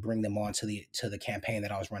Dot to bring them on to the campaign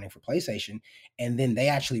that I was running for PlayStation. And then they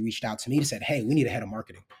actually reached out to me to said, hey, we need a head of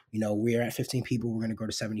marketing. We're at 15 people, we're going to go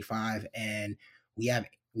to 75, and we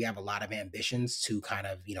have a lot of ambitions to kind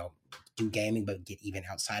of, do gaming, but get even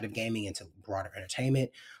outside of gaming into broader entertainment.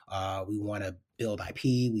 We want to build IP.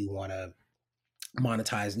 We want to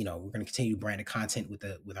monetize. We're going to continue branded content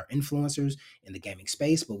with our influencers in the gaming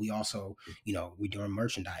space, but we also, we're doing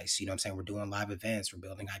merchandise. I'm saying, we're doing live events, we're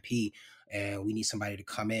building IP, and we need somebody to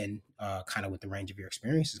come in, kind of with the range of your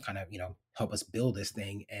experiences, kind of, help us build this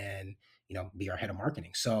thing and, be our head of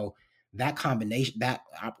marketing. So that combination,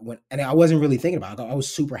 and I wasn't really thinking about it. I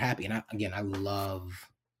was super happy. And I love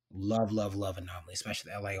Anomaly,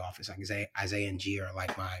 especially the LA office. Like Isaiah and G are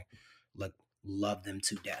like like, love them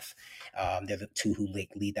to death. They're the two who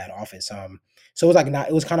lead that office. So it was like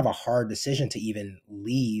it was kind of a hard decision to even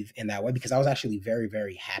leave in that way, because I was actually very,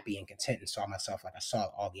 very happy and content and saw myself, like I saw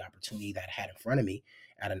all the opportunity that I had in front of me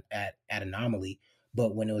at Anomaly.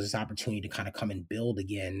 But when it was this opportunity to kind of come and build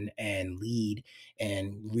again and lead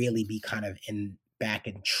and really be kind of back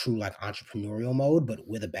in true like entrepreneurial mode, but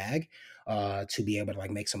with a bag, to be able to like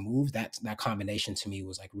make some moves, that combination to me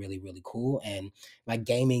was like really, really cool. And like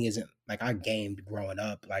gaming isn't like, I gamed growing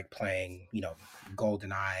up, like playing,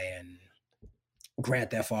 GoldenEye and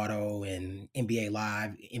Grand Theft Auto and NBA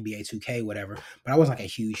Live, NBA 2K, whatever. But I wasn't like a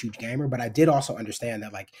huge gamer. But I did also understand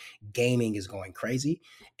that like gaming is going crazy,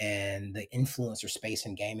 and the influencer space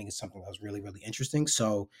in gaming is something that was really, really interesting.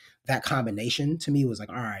 So that combination to me was like,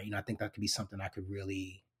 all right, I think that could be something I could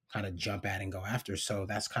really kind of jump at and go after. So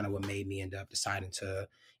that's kind of what made me end up deciding to,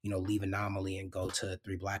 leave Anomaly and go to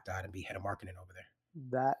Three Black Dot and be head of marketing over there.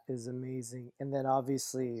 That is amazing. And then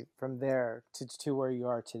obviously from there to where you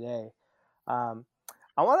are today. Um,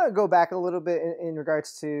 I want to go back a little bit in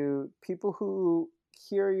regards to people who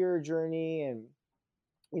hear your journey and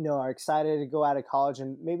are excited to go out of college,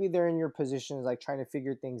 and maybe they're in your positions like trying to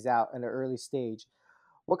figure things out at an early stage.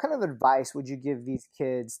 What kind of advice would you give these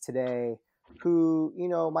kids today who, you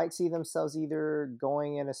know, might see themselves either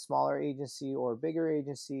going in a smaller agency or a bigger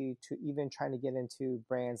agency to even trying to get into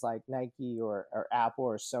brands like Nike or Apple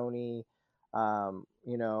or Sony.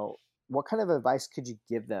 You know, what kind of advice could you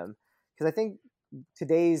give them? Because I think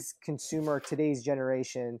today's consumer, today's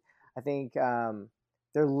generation, I think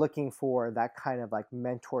they're looking for that kind of like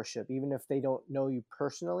mentorship, even if they don't know you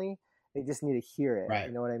personally, they just need to hear it. You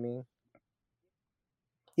Right. know what I mean?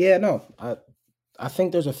 Yeah, no. I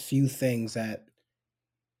think there's a few things that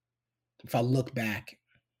if I look back,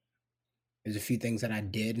 there's a few things that I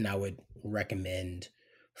did and I would recommend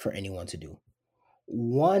for anyone to do.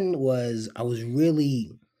 One was I was really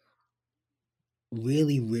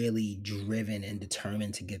driven and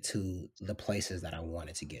determined to get to the places that I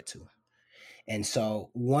wanted to get to. And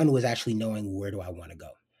so one was actually knowing where do I want to go.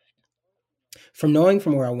 From knowing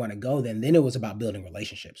from where I want to go, then it was about building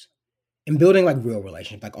relationships and building like real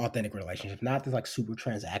relationships, like authentic relationships, not this like super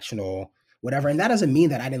transactional whatever. And that doesn't mean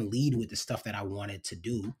that I didn't lead with the stuff that I wanted to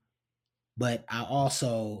do, but I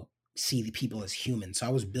also see the people as humans. So I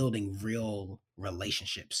was building real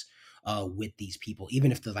relationships with these people,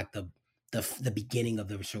 even if the beginning of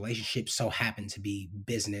this relationship so happened to be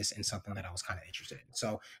business and something that I was kind of interested in.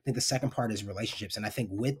 So I think the second part is relationships, and I think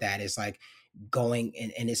with that is like going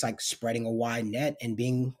and it's like spreading a wide net and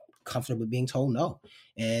being comfortable being told no.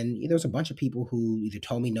 And there's a bunch of people who either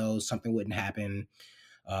told me no, something wouldn't happen,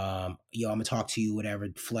 yo, I'm gonna talk to you, whatever,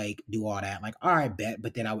 flake, do all that. Like, all right, bet.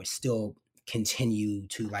 But then I would still continue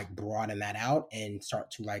to like broaden that out and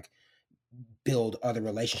start to like build other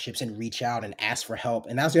relationships and reach out and ask for help.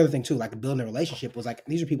 And that's the other thing too. Like building a relationship was like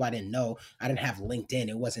these are people I didn't know. I didn't have LinkedIn.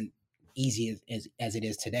 It wasn't easy as it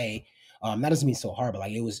is today. That doesn't mean so hard, but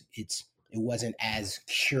like it wasn't as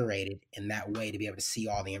curated in that way to be able to see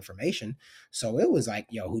all the information. So it was like,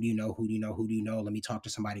 yo, who do you know? Who do you know? Who do you know? Let me talk to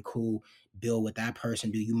somebody cool, build with that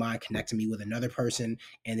person. Do you mind connecting me with another person?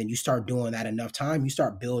 And then you start doing that enough time, you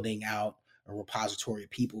start building out a repository of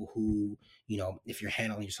people who, if you're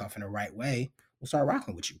handling yourself in the right way, will start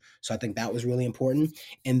rocking with you. So I think that was really important.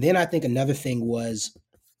 And then I think another thing was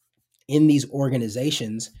in these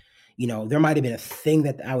organizations, there might have been a thing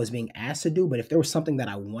that I was being asked to do, but if there was something that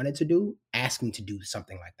I wanted to do, ask me to do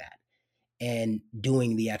something like that and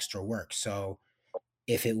doing the extra work. So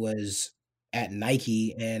if it was at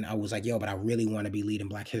Nike and I was like, yo, but I really want to be leading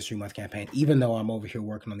Black History Month campaign, even though I'm over here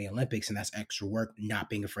working on the Olympics and that's extra work, not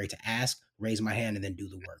being afraid to ask, raise my hand and then do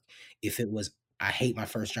the work. If it was, I hate my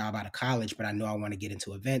first job out of college, but I know I want to get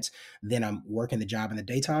into events, then I'm working the job in the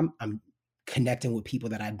daytime. I'm connecting with people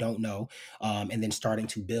that I don't know, and then starting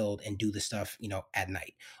to build and do the stuff, at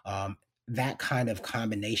night. That kind of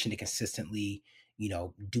combination to consistently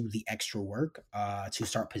do the extra work to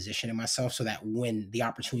start positioning myself so that when the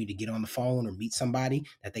opportunity to get on the phone or meet somebody,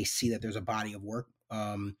 that they see that there's a body of work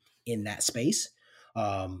in that space.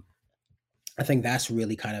 Um, I think that's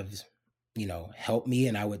really kind of, helped me.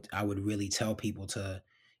 And I would really tell people to,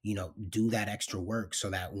 do that extra work so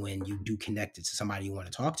that when you do connect it to somebody you want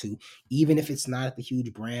to talk to, even if it's not at the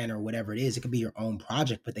huge brand or whatever it is, it could be your own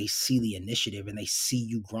project, but they see the initiative and they see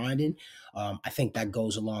you grinding. I think that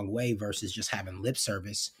goes a long way versus just having lip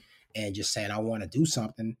service and just saying, I want to do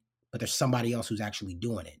something, but there's somebody else who's actually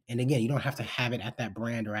doing it. And again, you don't have to have it at that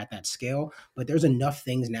brand or at that scale, but there's enough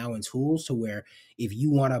things now and tools to where if you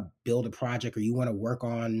want to build a project or you want to work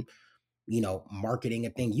on, marketing a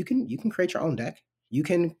thing, you can create your own deck. You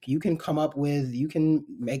can come up with, you can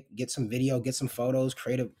get some video, get some photos,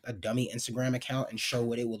 create a dummy Instagram account and show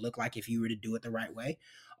what it would look like if you were to do it the right way.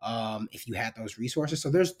 If you had those resources. So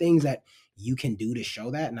there's things that you can do to show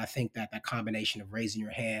that. And I think that that combination of raising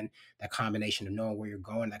your hand, that combination of knowing where you're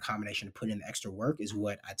going, that combination of putting in the extra work is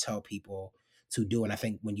what I tell people to do. And I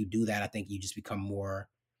think when you do that, I think you just become more,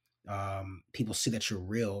 people see that you're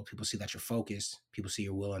real, people see that you're focused, people see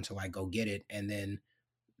you're willing to like go get it, and then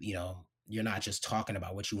you're not just talking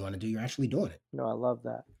about what you want to do, you're actually doing it. No, I love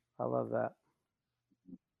that. I love that.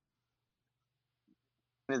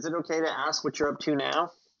 Is it okay to ask what you're up to now?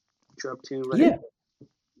 What you're up to right Yeah,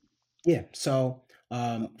 yeah. So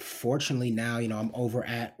fortunately now, I'm over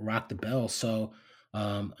at Rock the Bell. So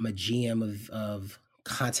I'm a GM of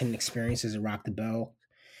content and experiences at Rock the Bell.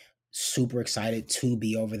 Super excited to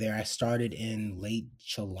be over there. I started in late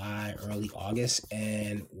July, early August,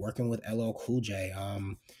 and working with LL Cool J.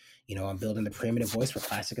 I'm building the primitive voice for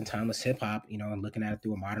classic and timeless hip hop, and looking at it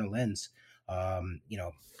through a modern lens. And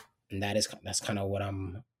that's kind of what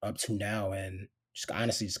I'm up to now. And just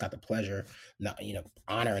honestly just got the pleasure, not,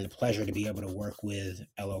 honor and the pleasure to be able to work with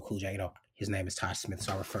LL Cool J. His name is Todd Smith,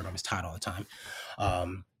 so I refer to him as Todd all the time.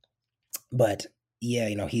 But yeah,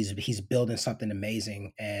 he's building something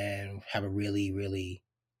amazing and have a really, really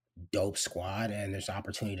dope squad, and there's an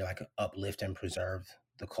opportunity to like uplift and preserve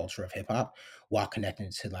the culture of hip hop while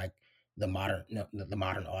connecting to like the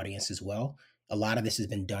modern audience as well. A lot of this has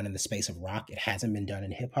been done in the space of rock. It hasn't been done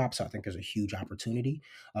in hip hop, so I think there's a huge opportunity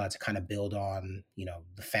to kind of build on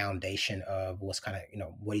the foundation of what's kind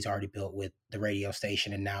of what he's already built with the radio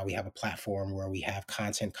station, and now we have a platform where we have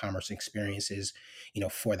content, commerce, experiences,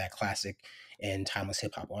 for that classic and timeless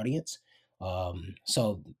hip hop audience.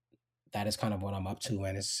 So that is kind of what I'm up to,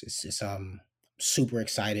 and it's super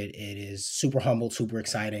excited. It is super humble, super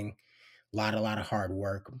exciting. A lot of hard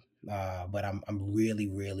work, but I'm really,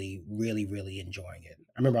 really, really, really enjoying it.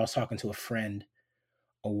 I remember I was talking to a friend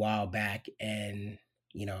a while back, and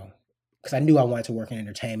you know, because I knew I wanted to work in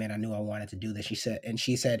entertainment, I knew I wanted to do this. She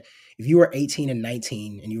said, if you were 18 and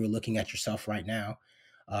 19 and you were looking at yourself right now,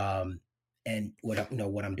 um, and what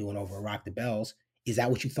I'm doing over at Rock the Bells, is that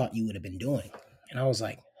what you thought you would have been doing? And I was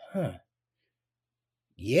like, huh.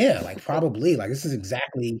 Yeah, like probably. Like this is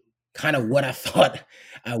exactly kind of what I thought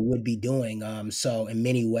I would be doing. So in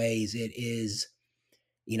many ways, it is.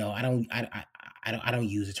 I don't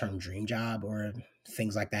use the term dream job or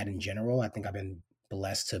things like that in general. I think I've been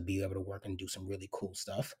blessed to be able to work and do some really cool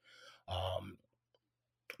stuff. Um,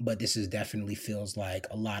 but this is definitely feels like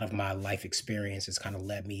a lot of my life experience has kind of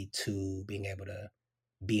led me to being able to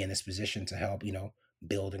be in this position to help,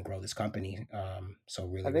 build and grow this company. So I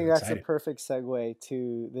really, think really that's a excited. perfect segue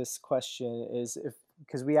to this question is if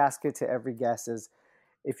because we ask it to every guest is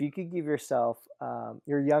if you could give yourself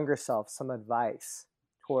your younger self some advice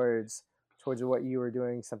towards what you were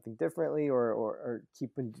doing something differently or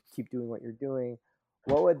keep doing what you're doing,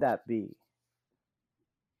 what would that be?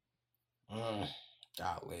 Mm,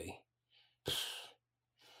 golly.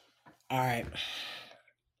 All right.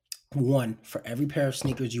 One, for every pair of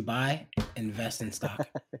sneakers you buy, invest in stock.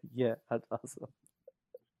 Yeah, that's awesome.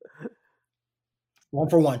 One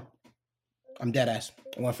for one. I'm dead ass.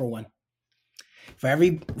 One for one. For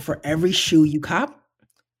every shoe you cop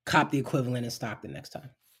the equivalent in stock the next time.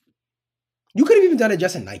 You could have even done it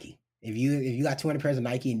just in Nike. If you got 200 pairs of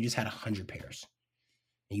Nike and you just had 100 pairs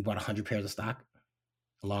and you bought 100 pairs of stock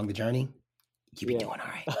along the journey, you'd be Yeah. doing all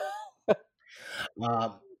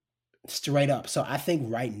right. Straight up. So I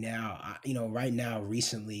think right now,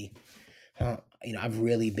 recently, I've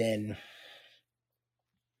really been,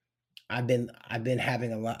 I've been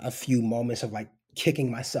having a few moments of like kicking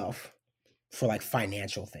myself for like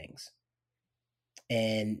financial things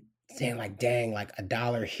and saying like, dang, like a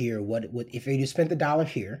dollar here. What would if you spent the dollar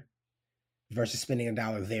here versus spending a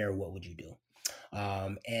dollar there? What would you do?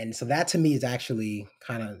 And so that to me is actually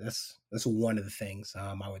kind of that's one of the things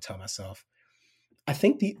I would tell myself. I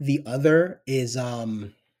think the other is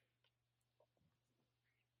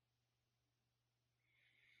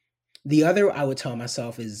the other I would tell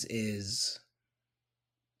myself is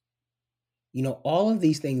all of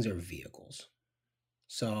these things are vehicles.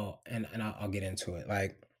 So and I'll get into it.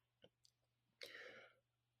 Like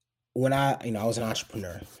when I was an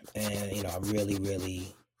entrepreneur, and I really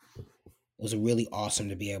really it was really awesome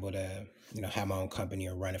to be able to have my own company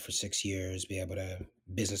or run it for 6 years, be able to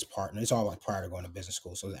business partner. It's all like prior to going to business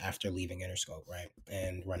school, so after leaving Interscope, right,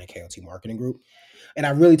 and running KLT Marketing Group, and I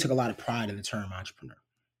really took a lot of pride in the term entrepreneur.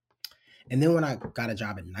 And then when I got a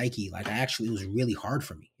job at Nike, like it was really hard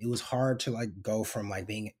for me. It was hard to like go from like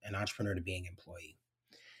being an entrepreneur to being an employee,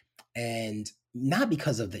 and not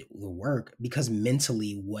because of the work, because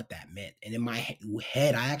mentally what that meant. And in my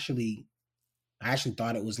head, I actually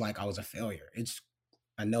thought it was like I was a failure.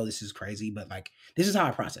 I know this is crazy, but like this is how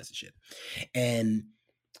I process the shit. And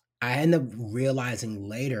I end up realizing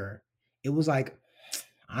later it was like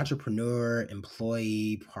entrepreneur,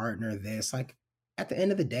 employee, partner, this like at the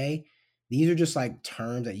end of the day, these are just like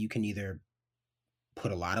terms that you can either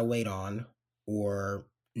put a lot of weight on or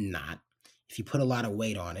not. If you put a lot of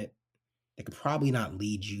weight on it, it could probably not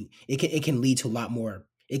lead you. It can lead to a lot more.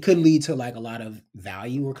 It could lead to like a lot of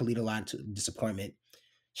value or could lead a lot to disappointment.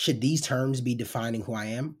 Should these terms be defining who I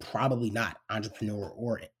am? Probably not, entrepreneur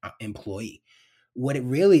or employee. What it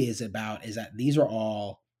really is about is that these are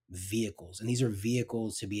all vehicles, and these are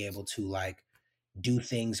vehicles to be able to like do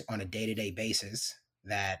things on a day-to-day basis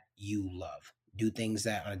that you love. Do things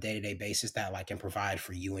that on a day-to-day basis that like can provide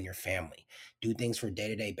for you and your family. Do things for a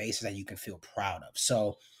day-to-day basis that you can feel proud of.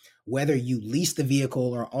 So whether you lease the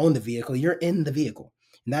vehicle or own the vehicle, you're in the vehicle.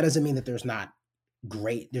 And that doesn't mean that there's not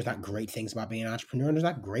great things about being an entrepreneur, and there's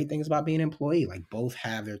not great things about being an employee. Like both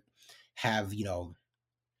have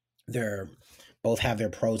their both have their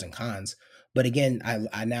pros and cons. But again,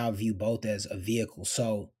 I now view both as a vehicle.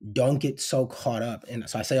 So don't get so caught up. And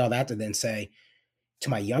so I say all that to then say to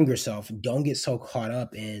my younger self, don't get so caught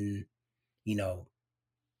up in, you know,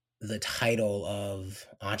 the title of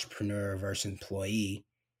entrepreneur versus employee,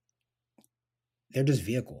 they're just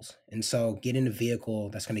vehicles. And so get in a vehicle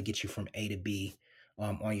that's going to get you from A to B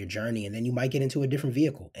on your journey. And then you might get into a different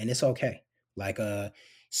vehicle and it's okay. Like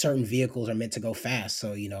certain vehicles are meant to go fast.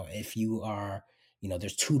 So, if you are,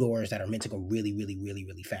 there's two doors that are meant to go really, really, really,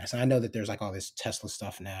 really fast. And I know that there's like all this Tesla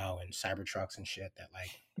stuff now and Cybertrucks and shit that like,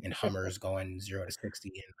 and Hummers going 0 to 60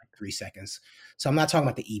 in like 3 seconds. So I'm not talking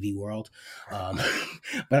about the EV world. Um,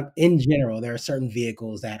 but in general, there are certain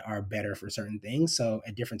vehicles that are better for certain things. So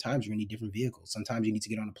at different times, you're gonna need different vehicles. Sometimes you need to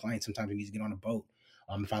get on a plane. Sometimes you need to get on a boat.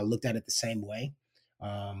 If I looked at it the same way,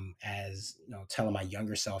 as telling my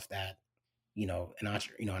younger self that an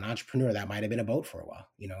entrepreneur that might have been a boat for a while,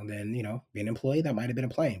 then being an employee that might have been a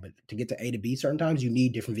plane. But to get to A to B, certain times you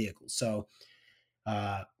need different vehicles. So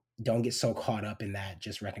uh, don't get so caught up in that.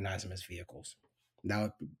 Just recognize them as vehicles.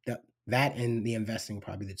 Now that and the investing are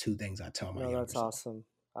probably the two things I tell my No, younger that's self. awesome.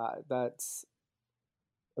 That's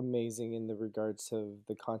amazing in the regards to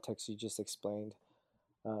the context you just explained.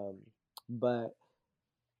 Um, but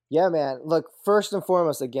yeah, man. Look, first and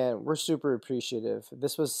foremost, again, we're super appreciative.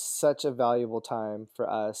 This was such a valuable time for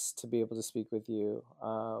us to be able to speak with you.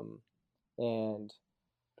 And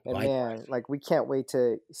man, Likewise. like we can't wait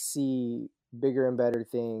to see bigger and better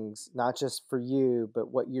things, not just for you,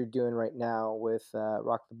 but what you're doing right now with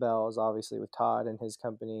Rock the Bells, obviously with Todd and his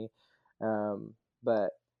company. But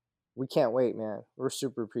we can't wait, man. We're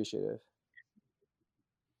super appreciative.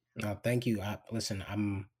 No, thank you. Listen,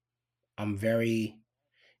 I'm very,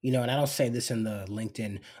 and I don't say this in the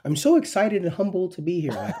LinkedIn. I'm so excited and humbled to be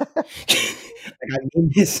here. Like, like I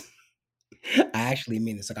mean this. I actually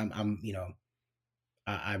mean this. Like I'm,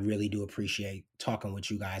 I really do appreciate talking with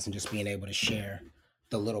you guys and just being able to share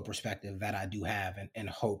the little perspective that I do have, and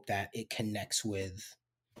hope that it connects with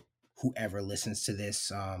whoever listens to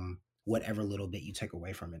this, whatever little bit you take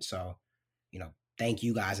away from it. So, you know, thank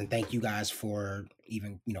you guys, and thank you guys for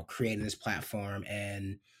even, creating this platform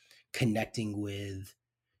and connecting with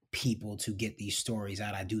people to get these stories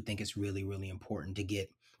out. I do think it's really, really important to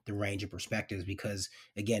get the range of perspectives, because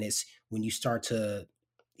again, it's when you start to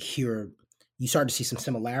hear, you start to see some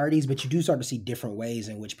similarities, but you do start to see different ways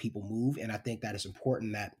in which people move. And I think that it's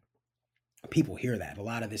important that people hear that. A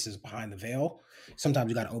lot of this is behind the veil. Sometimes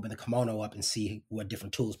you got to open the kimono up and see what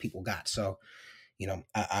different tools people got. So,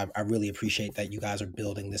 I really appreciate that you guys are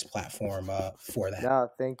building this platform for that. No,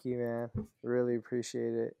 thank you, man. Really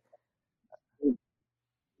appreciate it.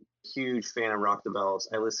 Huge fan of Rock the Bells.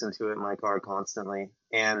 I listen to it in my car constantly.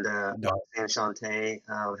 And Dope. Roxanne Shante,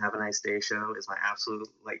 Have a Nice Day show is my absolute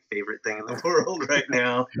like favorite thing in the world right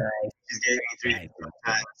now. Nice. She's getting me through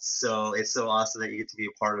Nice. times. So it's so awesome that you get to be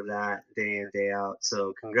a part of that day in, day out.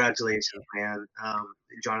 So congratulations, man.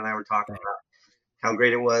 John and I were talking about how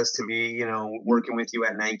great it was to be, working with you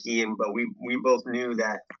at Nike, but we both knew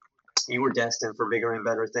that you were destined for bigger and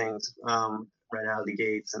better things right out of the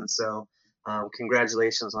gates. And so,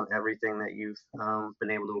 congratulations on everything that you've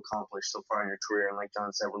been able to accomplish so far in your career. And like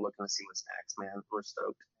John said, we're looking to see what's next, man. We're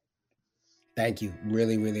stoked. Thank you.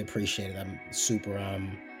 Really, really appreciate it. I'm super.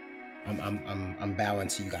 I'm bowing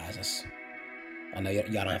to you guys. I know y'all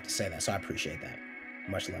don't have to say that, so I appreciate that.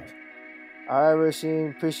 Much love. All right,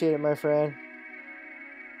 Rahshiene. Appreciate it, my friend.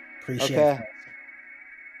 Appreciate Okay. it.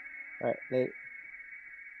 All right. Later.